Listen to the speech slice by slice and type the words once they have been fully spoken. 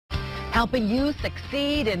helping you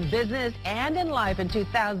succeed in business and in life in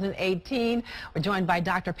 2018. We're joined by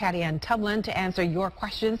Dr. Patty Ann Tubman to answer your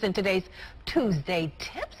questions in today's Tuesday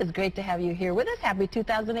Tips. It's great to have you here with us. Happy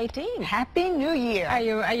 2018. Happy New Year. Are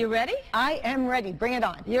you ready? I am ready. Bring it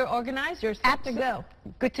on. You're organized? You're set to go?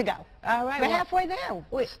 Good to go. All right. We're halfway there.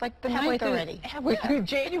 It's like the ninth already. Halfway through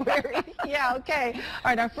January. Yeah, okay. All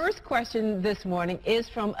right, our first question this morning is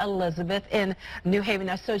from Elizabeth in New Haven.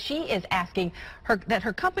 Now, so she is asking that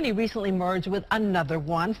her company recently merged with another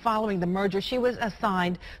one. Following the merger, she was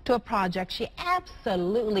assigned to a project she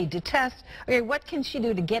absolutely detests. Okay, what can she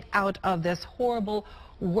do to get out of this horrible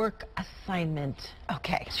work assignment?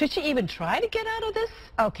 Okay. Should she even try to get out of this?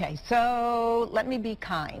 Okay, so let me be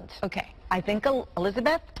kind. Okay. I think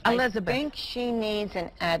Elizabeth, I think she needs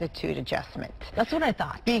an attitude adjustment. That's what I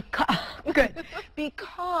thought. Good.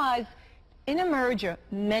 Because in a merger,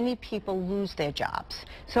 many people lose their jobs.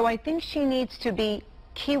 So I think she needs to be,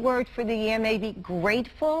 keyword for the year, maybe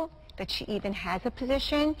grateful that she even has a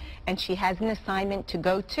position and she has an assignment to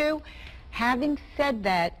go to. Having said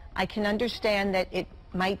that, I can understand that it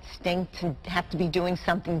might stink to have to be doing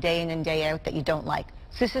something day in and day out that you don't like.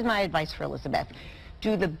 So this is my advice for Elizabeth.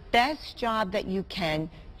 Do the best job that you can,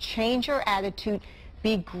 change your attitude,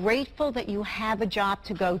 be grateful that you have a job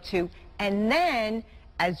to go to, and then,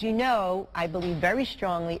 as you know, I believe very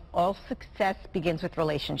strongly, all success begins with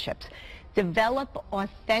relationships. Develop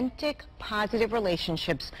authentic, positive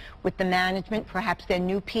relationships with the management. Perhaps they're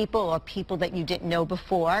new people or people that you didn't know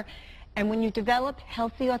before. And when you develop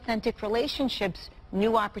healthy, authentic relationships,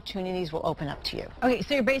 new opportunities will open up to you. Okay,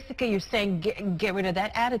 so you're saying get rid of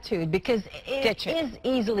that attitude because it is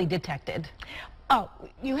easily detected. Oh,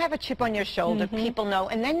 you have a chip on your shoulder, people know,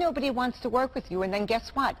 and then nobody wants to work with you, and then guess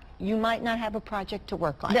what? You might not have a project to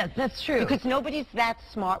work on. That's true. Because nobody's that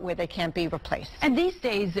smart where they can't be replaced. And these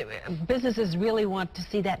days, businesses really want to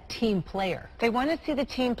see that team player. They want to see the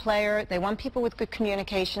team player, they want people with good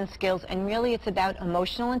communication skills, and really it's about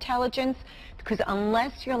emotional intelligence, because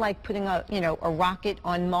unless you're like putting a rocket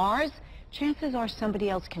on Mars, chances are somebody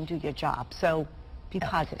else can do your job. So be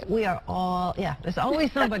positive. We are all, there's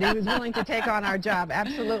always somebody who's willing to take on our job,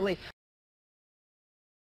 absolutely.